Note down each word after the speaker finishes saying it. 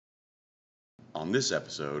on this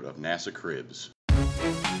episode of NASA Cribs.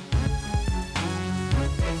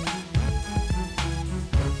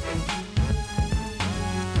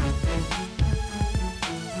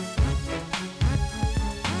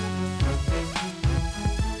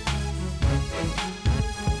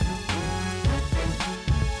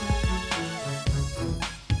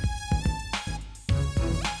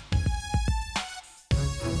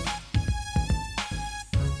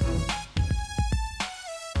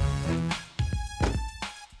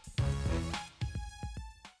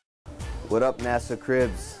 What up, NASA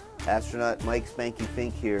Cribs? Astronaut Mike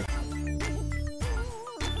Fincke here.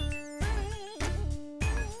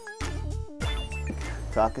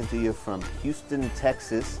 Talking to you from Houston,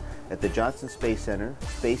 Texas at the Johnson Space Center,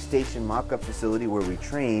 Space Station mock-up facility where we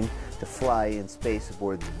train to fly in space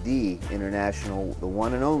aboard the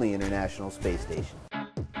one and only International Space Station.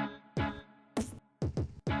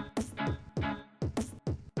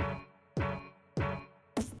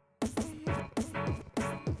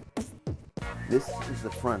 This is the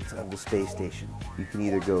front of the space station. You can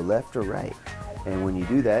either go left or right. And when you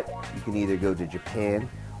do that, you can either go to Japan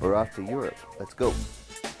or off to Europe. Let's go.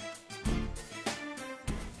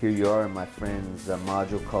 Here you are in my friend's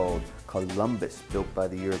module called Columbus, built by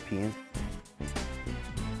the Europeans.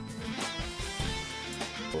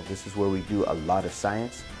 Well, this is where we do a lot of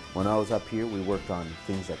science. When I was up here, we worked on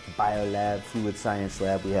things like the biolab, fluid science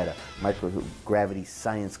lab. We had a microgravity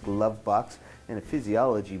science glove box and a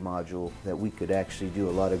physiology module that we could actually do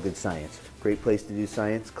a lot of good science. Great place to do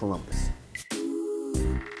science, Columbus.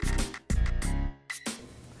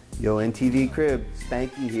 Yo, NTV Crib,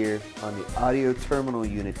 Spanky here on the Audio Terminal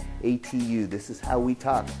Unit, ATU. This is how we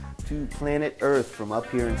talk to planet Earth from up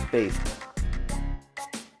here in space.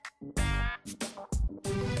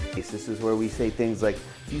 This is where we say things like,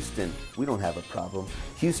 Houston, we don't have a problem.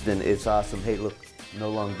 Houston, it's awesome. Hey, look, no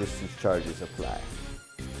long distance charges apply.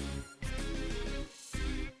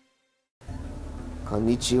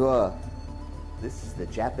 Konnichiwa. This is the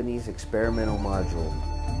Japanese experimental module.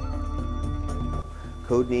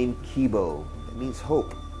 Codenamed Kibo. It means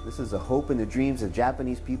hope. This is a hope and the dreams of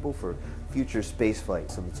Japanese people for future space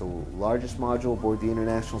flights. So it's the largest module aboard the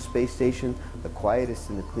International Space Station, the quietest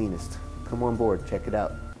and the cleanest. Come on board, check it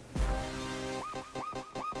out.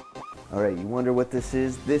 All right, you wonder what this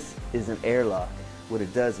is? This is an airlock. What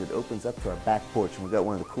it does, it opens up to our back porch, and we've got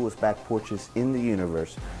one of the coolest back porches in the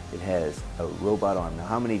universe. It has a robot arm. Now,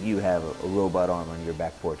 how many of you have a robot arm on your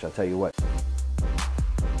back porch? I'll tell you what.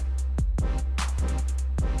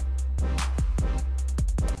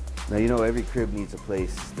 Now, you know every crib needs a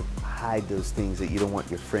place to hide those things that you don't want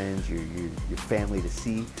your friends, your family to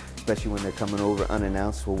see, especially when they're coming over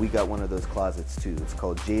unannounced. Well, we got one of those closets too. It's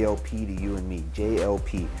called JLP to you and me,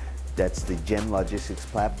 JLP. That's the GEM Logistics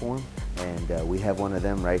platform, and we have one of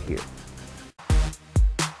them right here.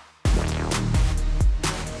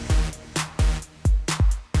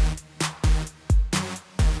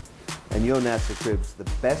 And yo, NASA Cribs, the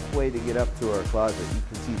best way to get up to our closet, you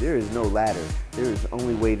can see there is no ladder. There is the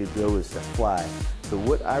only way to go is to fly. So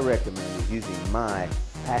what I recommend is using my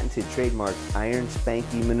patented trademark Iron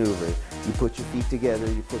Spanky maneuver. You put your feet together,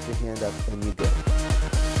 you put your hand up, and you go.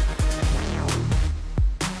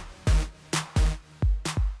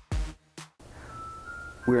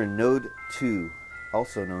 We're in Node 2,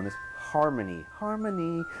 also known as Harmony.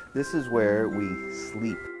 Harmony, this is where we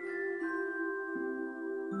sleep.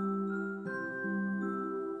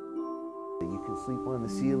 You can sleep on the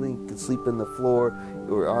ceiling, you can sleep on the floor,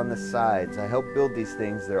 or on the sides. I helped build these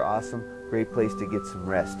things, they're awesome. Great place to get some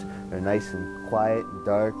rest. They're nice and quiet and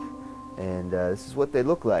dark, and this is what they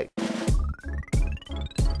look like.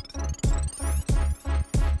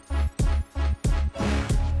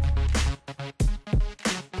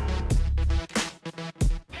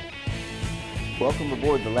 Welcome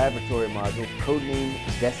aboard the laboratory module, codenamed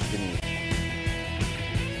Destiny.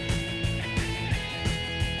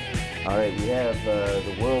 All right, we have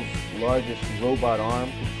the world's largest robot arm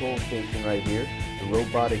control station right here, the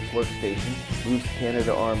robotics workstation, moves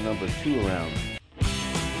Canada arm number 2 around.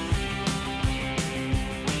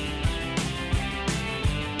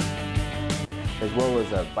 As well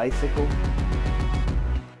as a bicycle.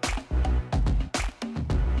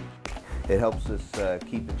 It helps us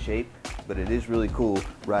keep in shape. But it is really cool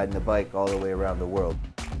riding the bike all the way around the world.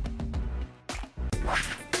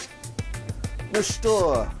 No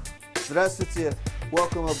что? Здравствуйте.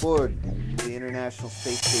 Welcome aboard the International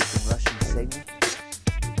Space Station Russian segment.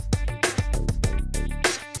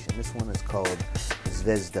 And this one is called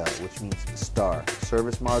Zvezda, which means star.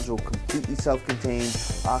 Service module, completely self-contained,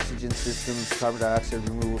 oxygen systems, carbon dioxide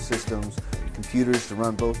removal systems. You computers to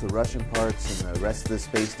run both the Russian parts and the rest of the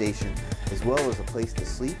space station, as well as a place to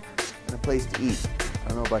sleep and a place to eat. I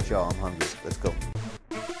don't know about y'all, I'm hungry. Let's go.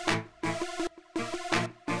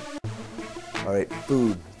 All right,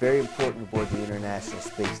 food, very important aboard the International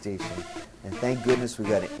Space Station. And thank goodness we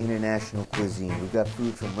got an international cuisine. We've got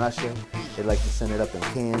food from Russia. They like to send it up in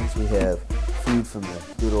cans. We have food from the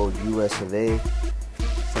good old US of A.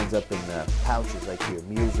 Sends up in pouches like here,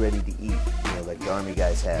 meals ready to eat, like the Army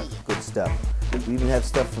guys have. Good stuff. We even have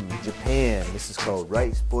stuff from Japan. This is called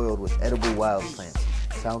rice boiled with edible wild plants.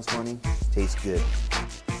 Sounds funny, tastes good.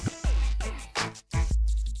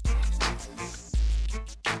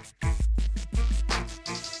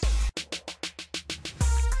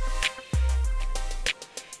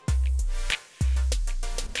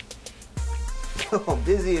 Oh,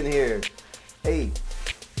 busy in here. Hey,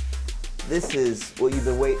 this is what you've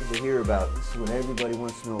been waiting to hear about. This is what everybody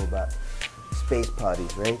wants to know about. Space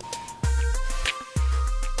potties, right?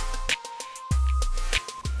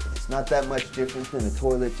 It's not that much different than a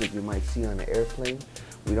toilet that you might see on an airplane.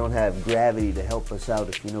 We don't have gravity to help us out,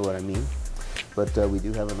 if you know what I mean. But we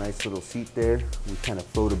do have a nice little seat there. We kind of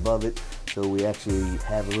float above it, so we actually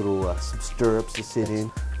have a little some stirrups to sit in.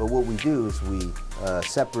 But what we do is we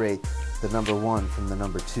separate the number 1 from the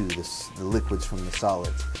number 2, the liquids from the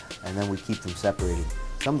solids, and then we keep them separated.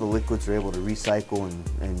 Some of the liquids are able to recycle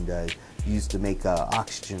and use to make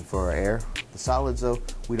oxygen for our air. The solids, though,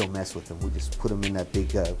 we don't mess with them. We just put them in that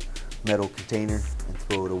big metal container and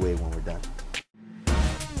throw it away when we're done.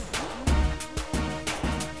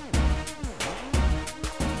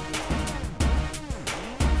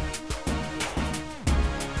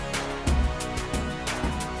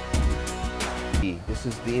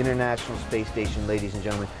 This is the International Space Station, ladies and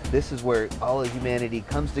gentlemen. This is where all of humanity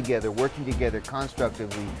comes together, working together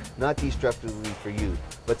constructively, not destructively for you.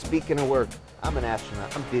 But speaking of work, I'm an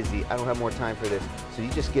astronaut. I'm busy. I don't have more time for this. So you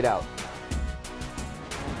just get out.